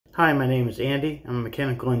Hi, my name is Andy. I'm a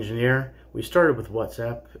mechanical engineer. We started with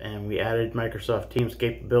WhatsApp and we added Microsoft Teams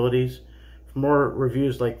capabilities. For more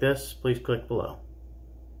reviews like this, please click below.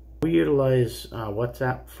 We utilize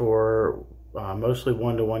WhatsApp for mostly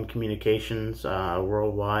one-to-one communications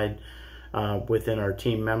worldwide within our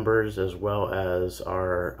team members, as well as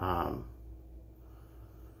our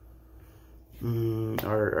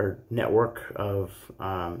network of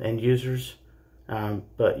end users.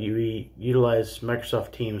 But we utilize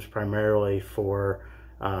Microsoft Teams primarily for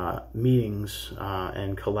meetings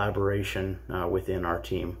and collaboration within our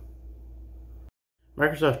team.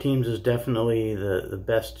 Microsoft Teams is definitely the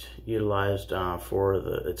best utilized for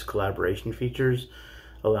its collaboration features,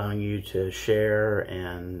 allowing you to share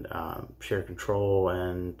and share control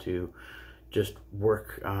and to just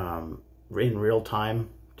work in real time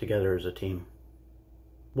together as a team.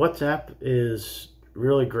 WhatsApp is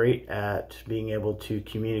really great at being able to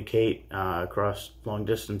communicate across long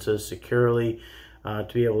distances securely, to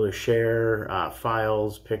be able to share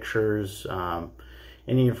files, pictures,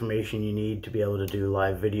 any information you need to be able to do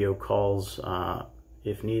live video calls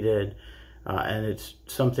if needed, and it's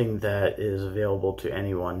something that is available to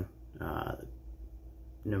anyone,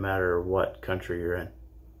 no matter what country you're in.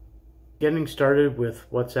 Getting started with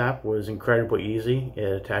WhatsApp was incredibly easy.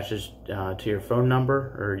 It attaches to your phone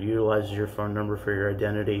number, or utilizes your phone number for your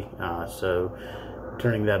identity. So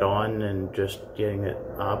turning that on and just getting it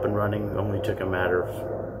up and running only took a matter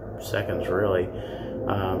of seconds, really.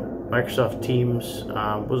 Microsoft Teams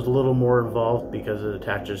was a little more involved because it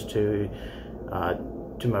attaches to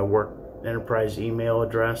my work enterprise email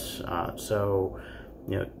address. So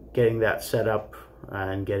getting that set up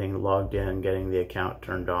and getting logged in, getting the account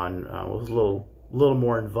turned on was a little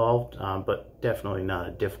more involved, but definitely not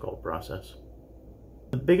a difficult process.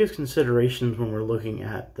 The biggest considerations when we're looking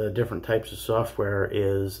at the different types of software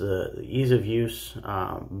is the ease of use,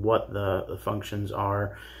 what the functions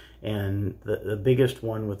are, and the biggest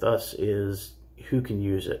one with us is who can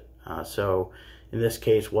use it. So in this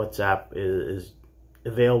case, WhatsApp is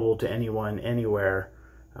available to anyone, anywhere,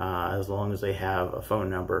 as long as they have a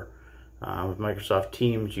phone number. With Microsoft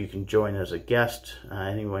Teams, you can join as a guest.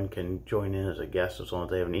 Anyone can join in as a guest as long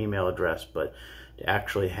as they have an email address, but to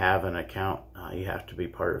actually have an account, you have to be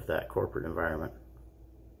part of that corporate environment.